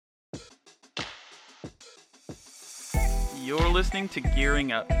You're listening to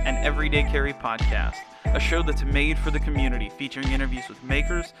Gearing Up, an Everyday Carry podcast, a show that's made for the community, featuring interviews with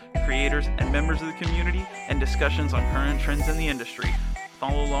makers, creators, and members of the community, and discussions on current trends in the industry.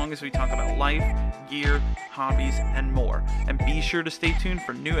 Follow along as we talk about life, gear, hobbies, and more. And be sure to stay tuned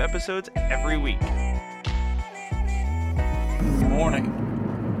for new episodes every week. Good morning.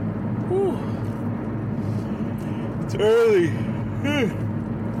 Whew. It's early.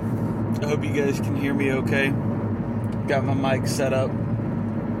 I hope you guys can hear me okay. Got my mic set up.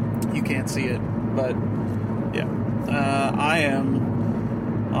 You can't see it, but yeah. I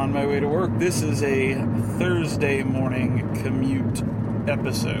am on my way to work. This is a Thursday morning commute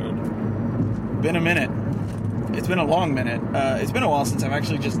episode. Been a minute. It's been a long minute. It's been a while since I've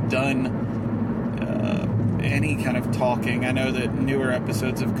actually just done any kind of talking. I know that newer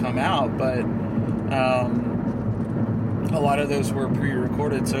episodes have come out, but a lot of those were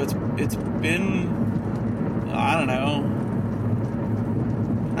pre-recorded, so it's been, I don't know.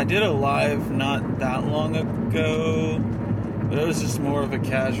 I did a live not that long ago, but it was just more of a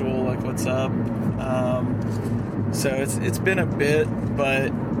casual, like, what's up? So it's been a bit,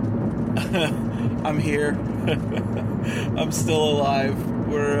 but I'm here. I'm still alive.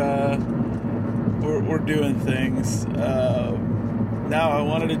 We're doing things. Now I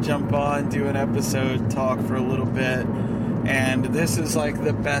wanted to jump on, do an episode, talk for a little bit, and this is like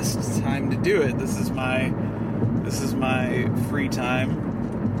the best time to do it. This is my free time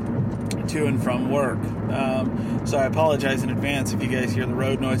to and from work. So I apologize in advance if you guys hear the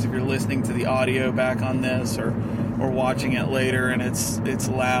road noise, if you're listening to the audio back on this or watching it later and it's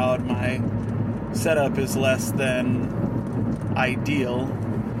loud. My setup is less than ideal,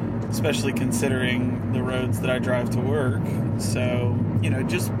 especially considering the roads that I drive to work. So,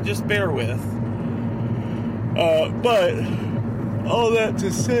 just bear with. But all that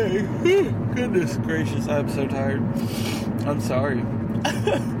to say, goodness gracious, I'm so tired. I'm sorry.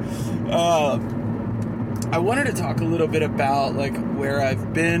 I wanted to talk a little bit about like where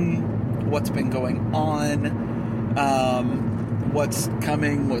I've been, what's been going on, what's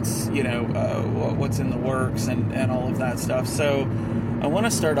coming, what's in the works, and all of that stuff. So I want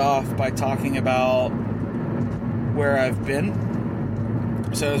to start off by talking about where I've been.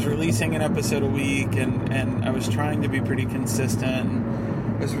 So I was releasing an episode a week, and I was trying to be pretty consistent.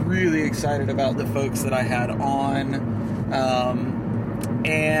 I was really excited about the folks that I had on,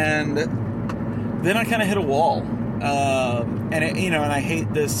 and then I kind of hit a wall. And I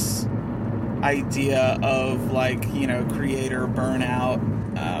hate this idea of creator burnout.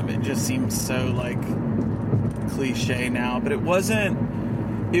 It just seems so cliche now, but it wasn't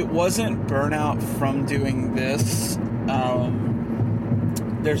burnout from doing this.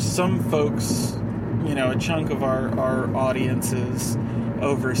 There's some folks, a chunk of our audience is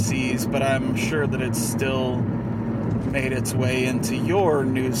overseas, but I'm sure that it's still made its way into your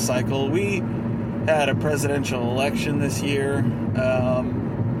news cycle. We had a presidential election this year.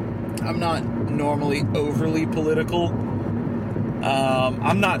 I'm not normally overly political.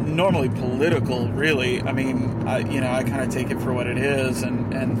 I'm not normally political, really. I mean, I kind of take it for what it is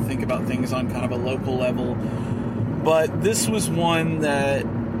and think about things on kind of a local level. But this was one that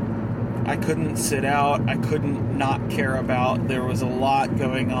I couldn't sit out. I couldn't not care about. There was a lot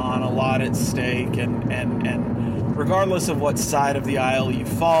going on, a lot at stake, and regardless of what side of the aisle you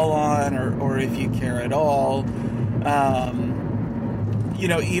fall on or if you care at all,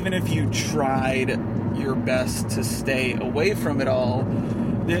 even if you tried your best to stay away from it all,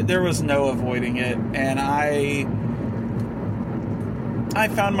 there was no avoiding it. And I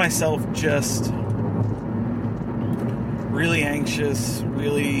found myself just really anxious,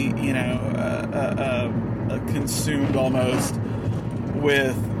 really, consumed almost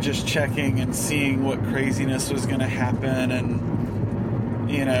with just checking and seeing what craziness was going to happen. And,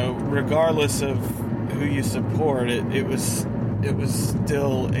 regardless of who you support, it was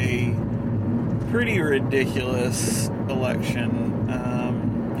still a pretty ridiculous election.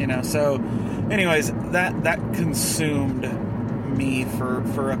 So anyways, that consumed me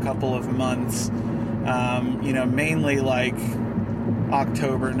for a couple of months. Mainly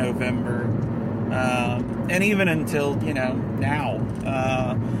October, November, and even until, now.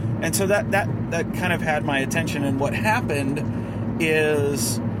 And so that kind of had my attention. And what happened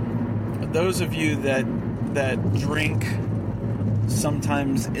is, those of you that drink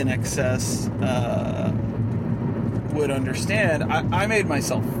sometimes in excess would understand. I made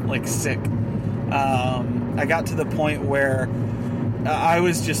myself sick. I got to the point where I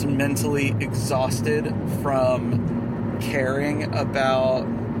was just mentally exhausted from caring about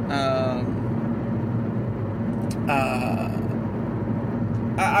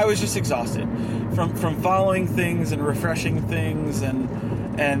I was just exhausted from following things and refreshing things and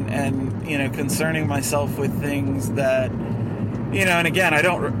concerning myself with things that, and again, I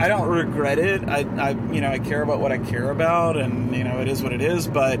don't regret it. I care about what I care about, and it is what it is.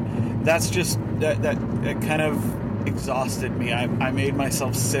 But that's just that kind of exhausted me. I made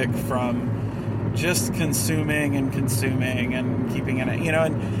myself sick from just consuming and keeping it,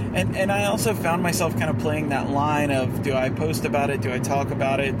 and I also found myself kind of playing that line of, do I post about it? Do I talk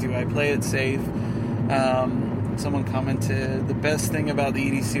about it? Do I play it safe? Someone commented, the best thing about the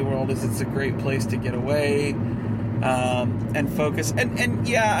EDC world is it's a great place to get away, and focus. And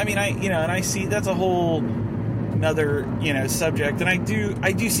yeah, I mean, I see that's a whole another, subject. And I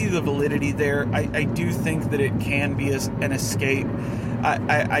do see the validity there. I do think that it can be as an escape.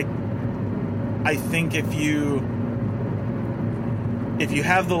 I think if you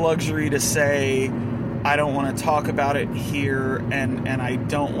have the luxury to say, I don't want to talk about it here, and I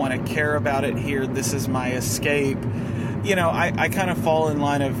don't want to care about it here, this is my escape, I kind of fall in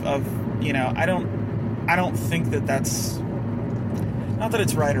line of I don't think that's, not that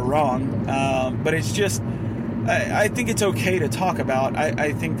it's right or wrong, but it's just, I think it's okay to talk about.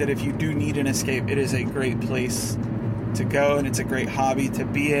 I think that if you do need an escape, it is a great place to go, and it's a great hobby to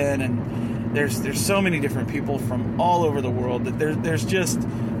be in, and there's so many different people from all over the world that there's just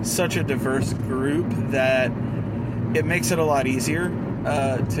such a diverse group that it makes it a lot easier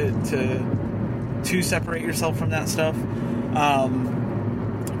to separate yourself from that stuff.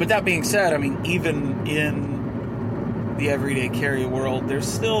 But that being said, I mean, even in the everyday carry world, there's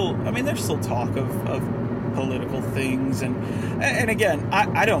still talk of political things, and again,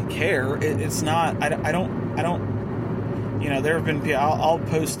 I don't care. It's not. I don't. There have been. I'll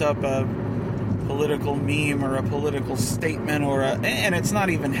post up a political meme or a political statement and it's not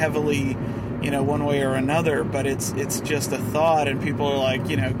even heavily, one way or another, but it's just a thought, and people are like,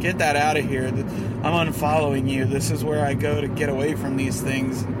 get that out of here. I'm unfollowing you. This is where I go to get away from these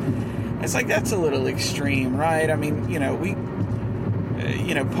things. And it's like, that's a little extreme, right? I mean, we,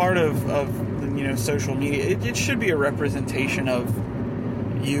 part of social media, it should be a representation of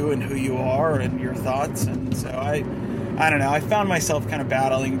you and who you are and your thoughts. And so I don't know. I found myself kind of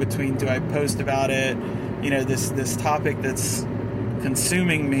battling between, do I post about it, this topic that's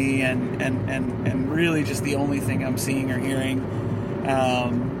consuming me and really just the only thing I'm seeing or hearing.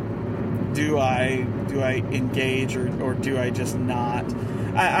 Do I engage or do I just not?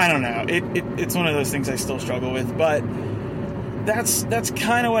 I don't know. It's one of those things I still struggle with, but that's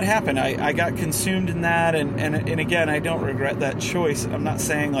kind of what happened. I got consumed in that, and again, I don't regret that choice. I'm not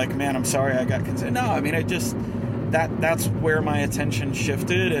saying like, man, I'm sorry I got consumed. No, I mean, that's where my attention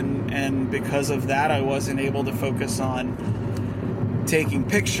shifted, and because of that, I wasn't able to focus on taking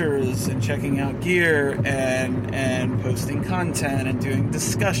pictures and checking out gear and posting content and doing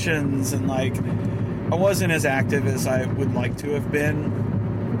discussions, and like, I wasn't as active as I would like to have been.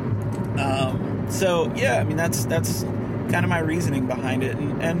 So yeah, I mean, that's kind of my reasoning behind it,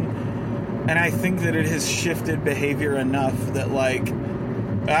 and I think that it has shifted behavior enough that, like,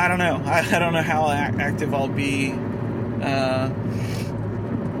 I don't know. I don't know how active I'll be. A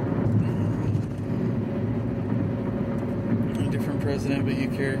different president, but you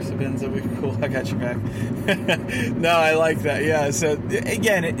care. Sabenza, we cool. I got your back. No, I like that. Yeah. So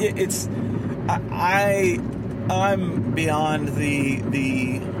again, it's I'm beyond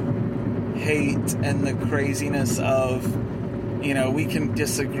the hate and the craziness of, we can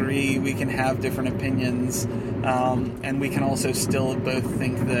disagree, we can have different opinions, and we can also still both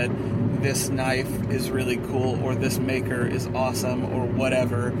think that this knife is really cool, or this maker is awesome, or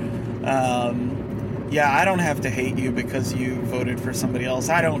whatever. I don't have to hate you because you voted for somebody else.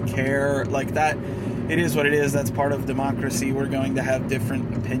 I don't care. Like that, it is what it is. That's part of democracy. We're going to have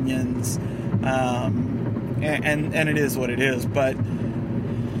different opinions, and it is what it is. But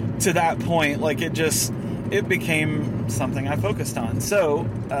to that point, like, it became something I focused on. So,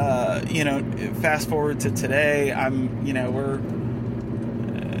 fast forward to today,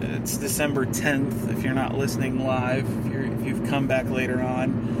 it's December 10th, if you're not listening live, if you've come back later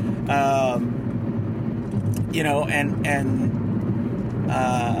on,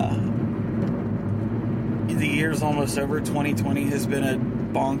 the year's almost over. 2020 has been a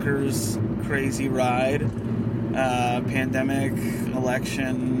bonkers, crazy ride. Pandemic,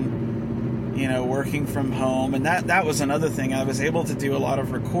 election, working from home, and that was another thing. I was able to do a lot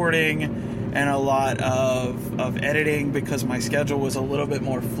of recording and a lot of editing because my schedule was a little bit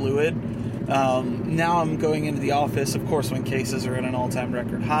more fluid. Now I'm going into the office, of course, when cases are at an all-time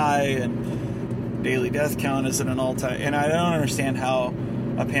record high and daily death count is at an all-time, and I don't understand how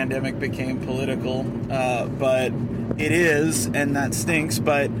a pandemic became political, but it is, and that stinks,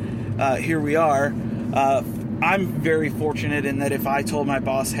 but here we are. I'm very fortunate in that if I told my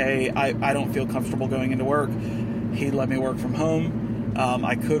boss, hey, I don't feel comfortable going into work, he'd let me work from home.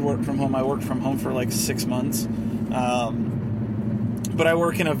 I could work from home. I worked from home for like 6 months. But I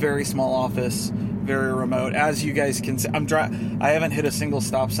work in a very small office, very remote. As you guys can see, I haven't hit a single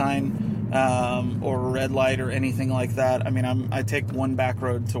stop sign or a red light or anything like that. I mean, I take one back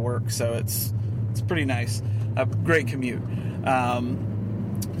road to work, so it's pretty nice. A great commute.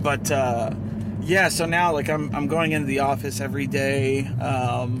 Yeah, so now like I'm going into the office every day,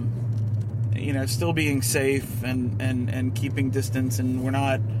 still being safe and keeping distance, and we're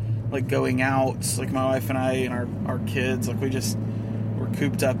not like going out, like my wife and I and our kids, like we're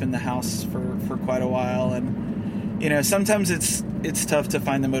cooped up in the house for quite a while, and sometimes it's tough to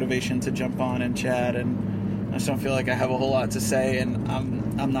find the motivation to jump on and chat, and I just don't feel like I have a whole lot to say, and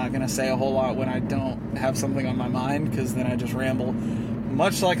I'm not gonna say a whole lot when I don't have something on my mind, because then I just ramble,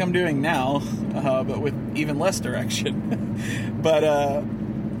 much like I'm doing now, but with even less direction. But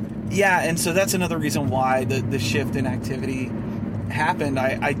yeah, and so that's another reason why the shift in activity happened.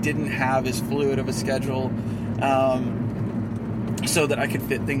 I didn't have as fluid of a schedule, so that I could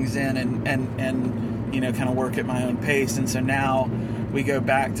fit things in and kind of work at my own pace. And so now we go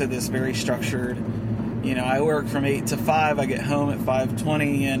back to this very structured, I work from 8 to 5, I get home at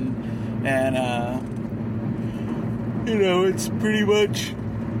 5:20, and it's pretty much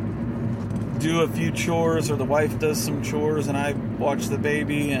do a few chores, or the wife does some chores and I watch the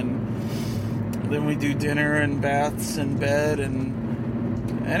baby, and then we do dinner and baths and bed, and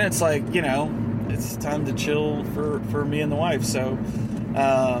it's like, it's time to chill for me and the wife. So,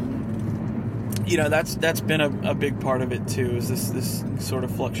 that's been a big part of it too, is this sort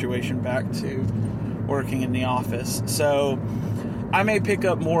of fluctuation back to working in the office. So I may pick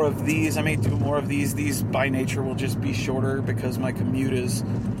up more of these. I may do more of these. These by nature will just be shorter because my commute is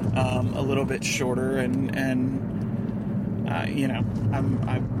a little bit shorter, and I'm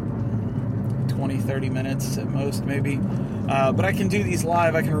 20-30 minutes at most, maybe. But I can do these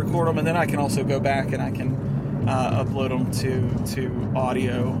live. I can record them, and then I can also go back and I can upload them to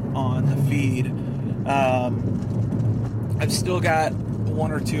audio on the feed. I've still got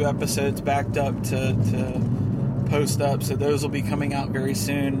 1 or 2 episodes backed up to post up, so those will be coming out very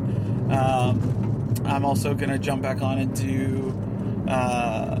soon. I'm also going to jump back on and do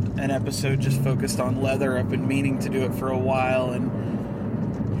an episode just focused on leather. I've been meaning to do it for a while, and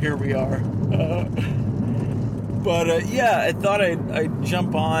here we are. Yeah, I thought I'd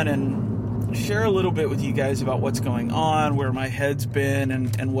jump on and share a little bit with you guys about what's going on, where my head's been,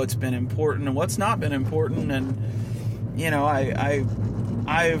 and what's been important and what's not been important. And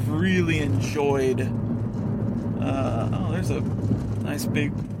I've really enjoyed. There's a nice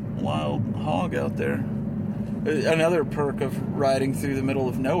big wild hog out there. Another perk of riding through the middle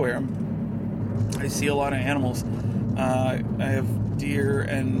of nowhere. I see a lot of animals. I have deer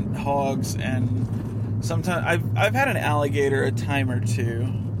and hogs, and sometimes I've had an alligator a time or two.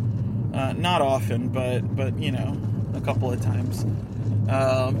 Not often, but a couple of times.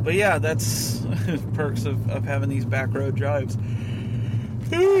 But yeah, that's perks of having these back road drives.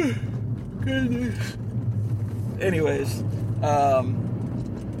 Goodness. Anyways,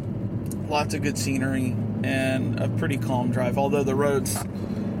 lots of good scenery and a pretty calm drive, although the roads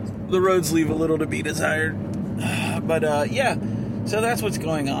leave a little to be desired. But yeah, so that's what's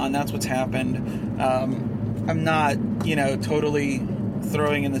going on. That's what's happened. I'm not, totally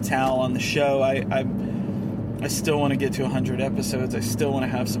throwing in the towel on the show. I still want to get to 100 episodes. I still want to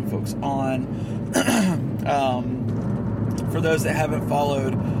have some folks on. For those that haven't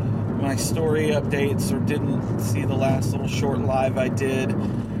followed my story updates or didn't see the last little short live I did,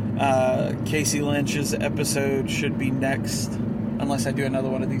 Casey Lynch's episode should be next, unless I do another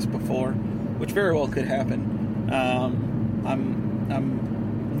one of these before, which very well could happen. I'm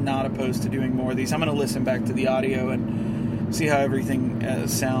not opposed to doing more of these. I'm going to listen back to the audio and see how everything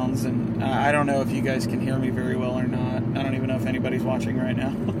sounds, and I don't know if you guys can hear me very well or not. I don't even know if anybody's watching right now.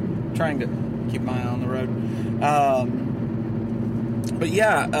 I'm trying to keep my eye on the road. But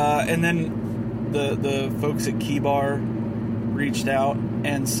yeah, and then the folks at Key Bar reached out,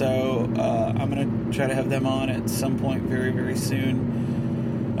 and so I'm going to try to have them on at some point very, very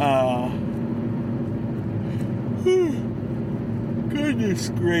soon. Goodness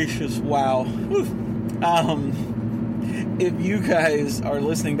gracious, wow. If you guys are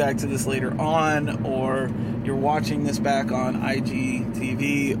listening back to this later on, or you're watching this back on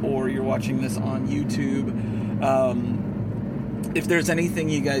IGTV, or you're watching this on YouTube, if there's anything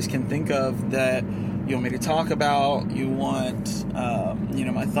you guys can think of that you want me to talk about, you want,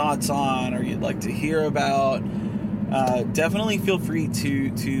 my thoughts on, or you'd like to hear about, definitely feel free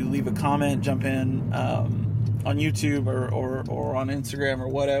to leave a comment, jump in on YouTube or on Instagram or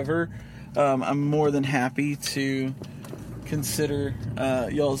whatever. I'm more than happy to consider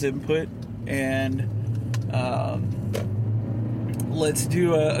y'all's input, and let's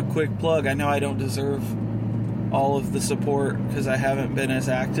do a quick plug. I know I don't deserve all of the support because I haven't been as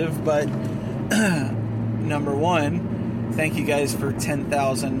active, but number one, thank you guys for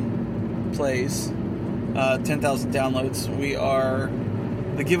 10,000 plays, 10,000 downloads.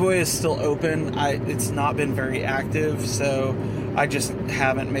 The giveaway is still open. It's not been very active, so I just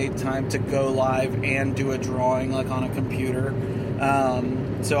haven't made time to go live and do a drawing like on a computer.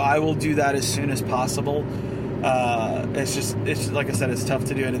 So I will do that as soon as possible. It's like I said, it's tough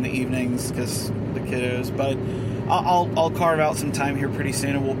to do it in the evenings because the kiddos, but I'll carve out some time here pretty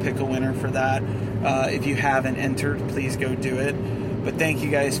soon and we'll pick a winner for that. If you haven't entered, please go do it. But thank you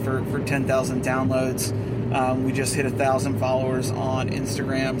guys for 10,000 downloads. We just hit 1,000 followers on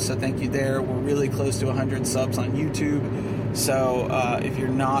Instagram, so thank you there. We're really close to 100 subs on YouTube, so if you're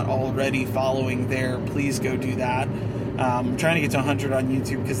not already following there, please go do that. I'm trying to get to 100 on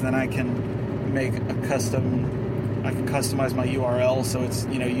YouTube because then I can make I can customize my URL so it's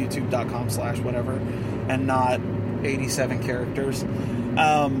youtube.com/whatever and not 87 characters.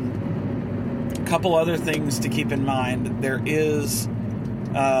 A couple other things to keep in mind. There is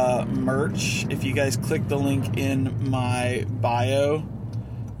merch. If you guys click the link in my bio,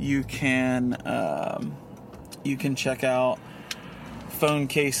 you can check out phone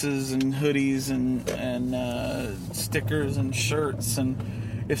cases and hoodies and stickers and shirts, and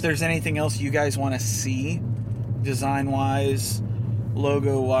if there's anything else you guys want to see, design wise,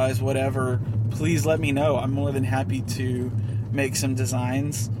 logo wise, whatever, please let me know. I'm more than happy to make some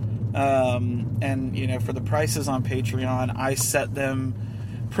designs. And for the prices on Patreon, I set them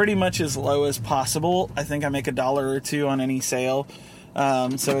pretty much as low as possible. I think I make $1 or $2 on any sale.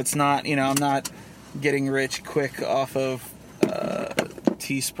 So it's not, I'm not getting rich quick off of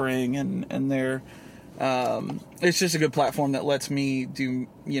Teespring and their it's just a good platform that lets me do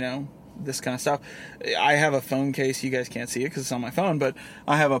this kind of stuff. I have a phone case. You guys can't see it because it's on my phone, but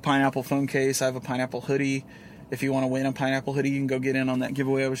I have a pineapple phone case. I have a pineapple hoodie. If you want to win a pineapple hoodie, you can go get in on that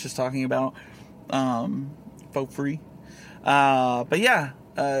giveaway I was just talking about for free. But yeah,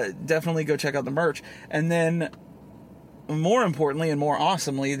 definitely go check out the merch. And then more importantly and more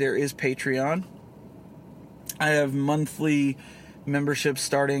awesomely, there is Patreon. I have monthly memberships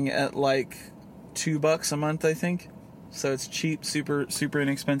starting at like $2 a month, I think. So it's cheap, super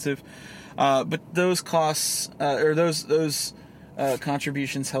inexpensive. But those costs or those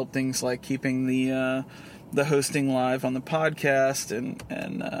contributions help things like keeping the hosting live on the podcast, and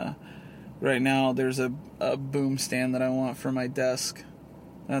right now there's a boom stand that I want for my desk.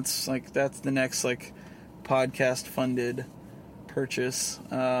 That's the next podcast funded purchase.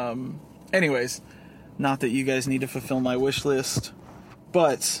 Anyways, not that you guys need to fulfill my wish list,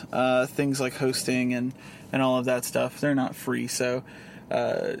 but things like hosting and all of that stuff, they're not free. So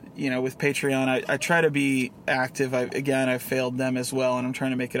with Patreon, I try to be active. I've failed them as well, and I'm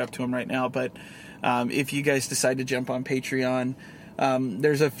trying to make it up to them right now. But if you guys decide to jump on Patreon,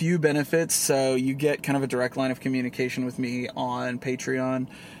 there's a few benefits. So you get kind of a direct line of communication with me on Patreon.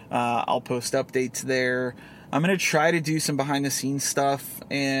 I'll post updates there. I'm going to try to do some behind the scenes stuff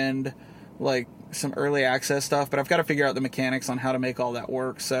and some early access stuff, but I've got to figure out the mechanics on how to make all that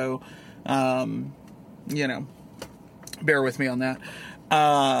work. So, bear with me on that.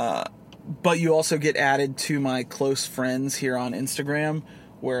 But you also get added to my close friends here on Instagram,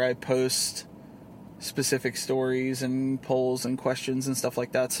 where I post specific stories and polls and questions and stuff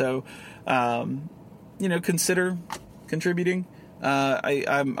like that. So, consider contributing.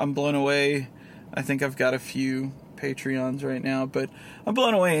 I'm blown away. I think I've got a few Patreons right now, but I'm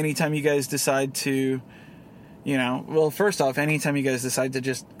blown away anytime you guys decide to, first off, anytime you guys decide to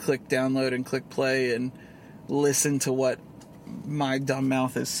just click download and click play and listen to what my dumb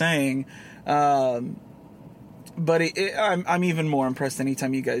mouth is saying. But I'm even more impressed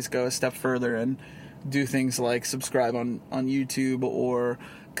anytime you guys go a step further and do things like subscribe on YouTube, or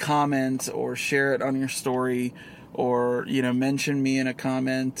comment or share it on your story, or mention me in a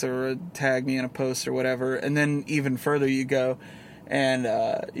comment or tag me in a post or whatever. And then even further you go and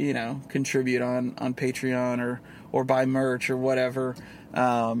contribute on Patreon or buy merch or whatever.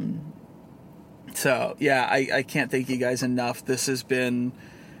 So yeah, I can't thank you guys enough. This has been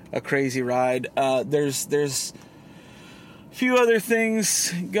a crazy ride. There's a few other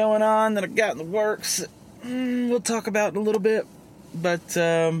things going on that I've got in the works. We'll talk about in a little bit, but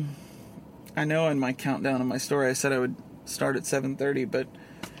I know in my countdown on my story I said I would start at 7:30, but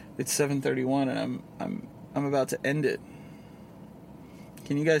it's 7:31 and I'm I'm about to end it.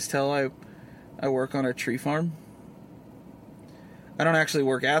 Can you guys tell I work on a tree farm? I don't actually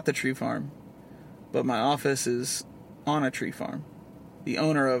work at the tree farm, but my office is on a tree farm. The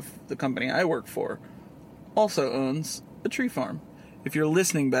owner of the company I work for also owns a tree farm. If you're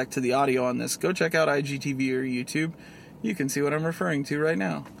listening back to the audio on this, go check out IGTV or YouTube. You can see what I'm referring to right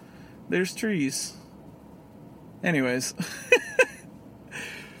now. There's trees. Anyways,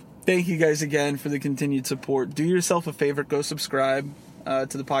 thank you guys again for the continued support. Do yourself a favor, go subscribe to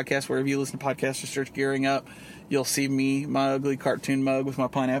the podcast wherever you listen to podcasts. Just search Gearing Up. You'll see me, my ugly cartoon mug with my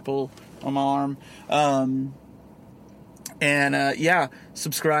pineapple on my arm.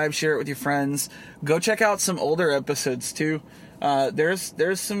 Subscribe, share it with your friends. Go check out some older episodes too.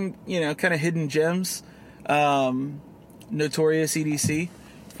 There's some, kind of hidden gems. Notorious EDC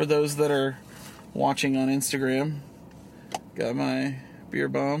for those that are watching on Instagram. Got my beer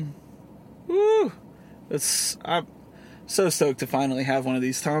bomb. Woo! I'm so stoked to finally have one of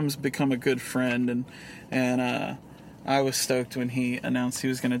these. Tom's become a good friend, and I was stoked when he announced he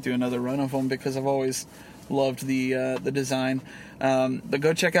was going to do another run of them because I've always loved the design. But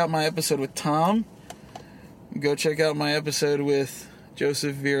go check out my episode with Tom. Go check out my episode with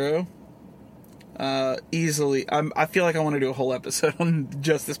Joseph Vero. Easily, I feel like I want to do a whole episode on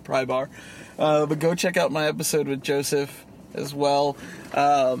just this pry bar. But go check out my episode with Joseph as well.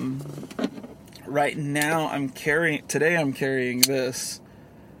 Right now, I'm carrying this.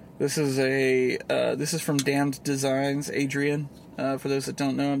 This is from Damned Designs, Adrian. For those that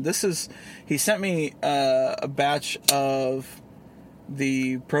don't know him, he sent me a batch of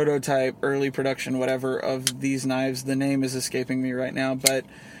the prototype, early production, whatever, of these knives. The name is escaping me right now, but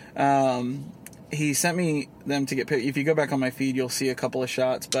he sent me them to get picked. If you go back on my feed, you'll see a couple of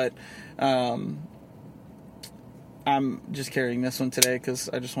shots, but I'm just carrying this one today because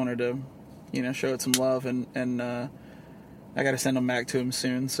I just wanted to, show it some love, and I got to send them back to him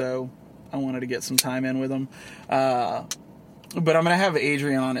soon, so I wanted to get some time in with him. But I'm going to have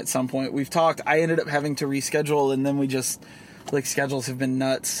Adrian on at some point. We've talked. I ended up having to reschedule, and then we just, schedules have been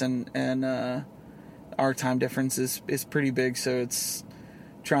nuts, and our time difference is pretty big, so it's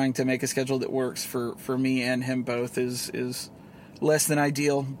trying to make a schedule that works for me and him both is less than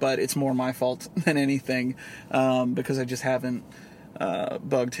ideal, but it's more my fault than anything, because I just haven't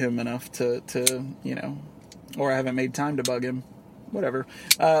bugged him enough to or I haven't made time to bug him, whatever.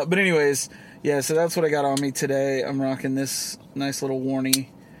 But anyways, yeah, so that's what I got on me today. I'm rocking this nice little Warnie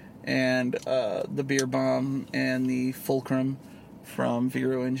and the beer bomb and the Fulcrum from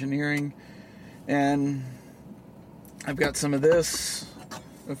Vero Engineering, and I've got some of this.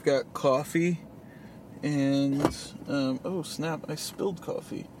 I've got coffee, and oh snap, I spilled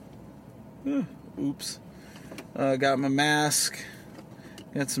coffee. Oops. Got my mask,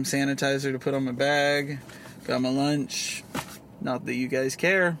 got some sanitizer to put on my bag, got my lunch, not that you guys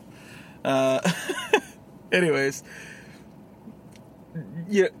care. Anyways,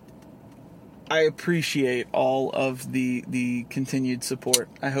 yeah, I appreciate all of the continued support.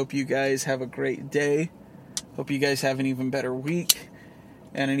 I hope you guys have a great day. Hope you guys have an even better week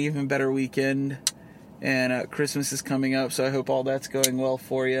and an even better weekend. And Christmas is coming up, so I hope all that's going well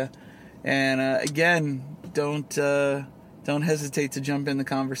for you. And again, don't hesitate to jump in the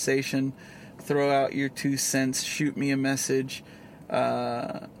conversation. Throw out your 2 cents. Shoot me a message.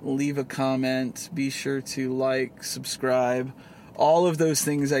 Leave a comment. Be sure to like, subscribe, all of those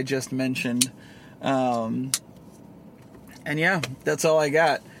things I just mentioned. And yeah, that's all I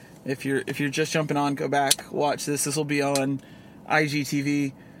got. If you're just jumping on, go back, watch this. This will be on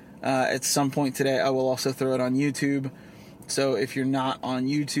IGTV at some point today. I will also throw it on YouTube. So if you're not on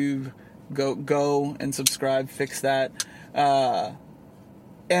YouTube, go and subscribe. Fix that.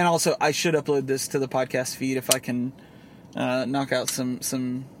 And also, I should upload this to the podcast feed if I can knock out some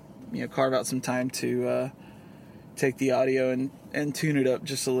carve out some time to take the audio and tune it up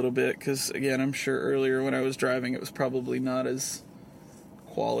just a little bit. Because again, I'm sure earlier when I was driving, it was probably not as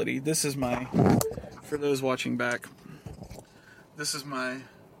quality. This is for those watching back, this is my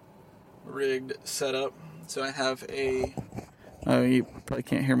rigged setup. So I have you probably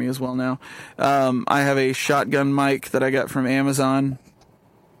can't hear me as well now. I have a shotgun mic that I got from Amazon.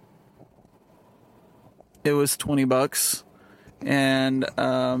 It was $20, and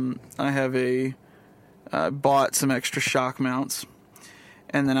I have bought some extra shock mounts,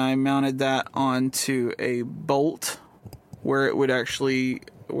 and then I mounted that onto a bolt where it would actually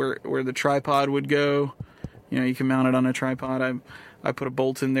where the tripod would go. You can mount it on a tripod. I put a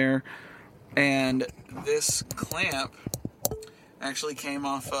bolt in there, and this clamp actually came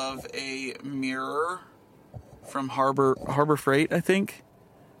off of a mirror from Harbor Freight, I think.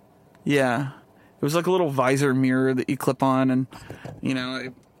 Yeah. It was like a little visor mirror that you clip on, and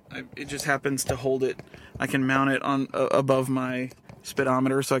it just happens to hold it. I can mount it on above my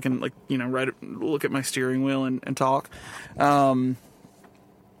speedometer, so I can look at my steering wheel and talk. But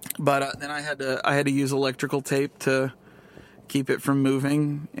then I had to use electrical tape to keep it from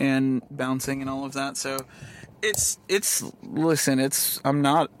moving and bouncing and all of that. So I'm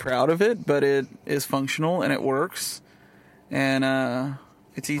not proud of it, but it is functional and it works, and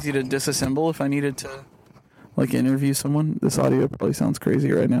it's easy to disassemble if I needed to interview someone. This audio probably sounds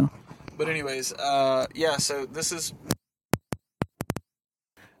crazy right now, but anyways, so this is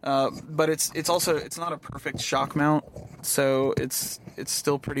but it's also, it's not a perfect shock mount, so it's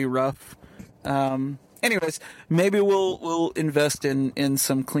still pretty rough. Anyways, maybe we'll invest in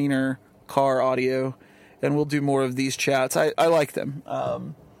some cleaner car audio, and we'll do more of these chats. I like them.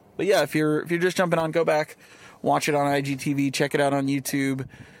 But yeah, if you're just jumping on, go back, watch it on IGTV, check it out on YouTube,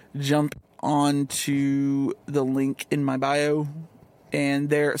 jump onto the link in my bio,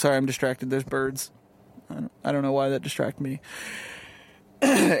 and there. Sorry, I'm distracted. There's birds. I don't know why that distracted me.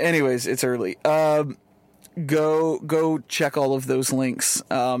 Anyways, it's early. Go check all of those links,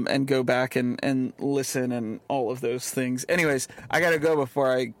 and go back and listen and all of those things. Anyways, I gotta go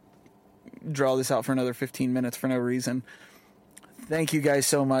before I draw this out for another 15 minutes for no reason. Thank you guys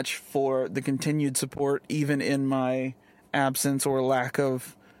so much for the continued support, even in my absence or lack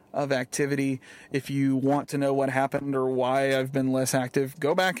of activity. If you want to know what happened or why I've been less active,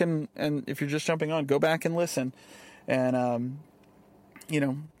 go back and if you're just jumping on, go back and listen. And,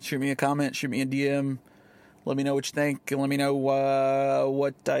 shoot me a comment, shoot me a DM. Let me know what you think, and let me know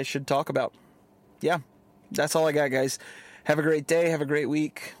what I should talk about. Yeah, that's all I got, guys. Have a great day, have a great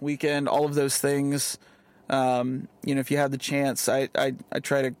weekend, all of those things. If you have the chance, I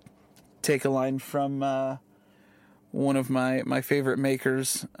try to take a line from one of my favorite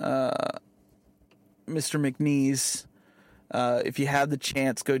makers, Mr. McNeese. If you have the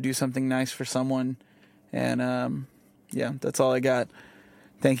chance, go do something nice for someone. And that's all I got.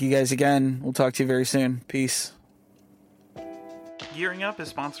 Thank you guys again. We'll talk to you very soon. Peace. Gearing Up is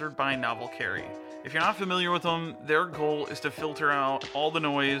sponsored by Novel Carry. If you're not familiar with them, their goal is to filter out all the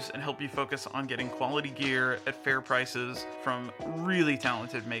noise and help you focus on getting quality gear at fair prices from really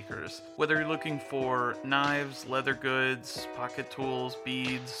talented makers. Whether you're looking for knives, leather goods, pocket tools,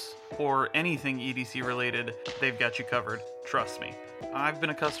 beads, or anything EDC related, they've got you covered. Trust me. I've been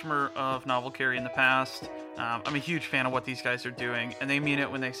a customer of Novel Carry in the past. I'm a huge fan of what these guys are doing, and they mean it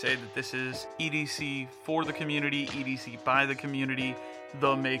when they say that this is EDC for the community, EDC by the community,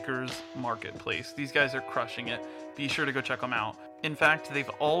 the makers marketplace. These guys are crushing it. Be sure to go check them out. In fact, they've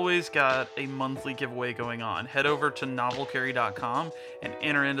always got a monthly giveaway going on. Head over to novelcarry.com and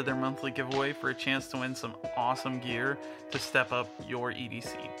enter into their monthly giveaway for a chance to win some awesome gear to step up your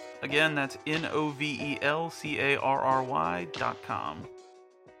EDC. Again, that's novelcarry.com.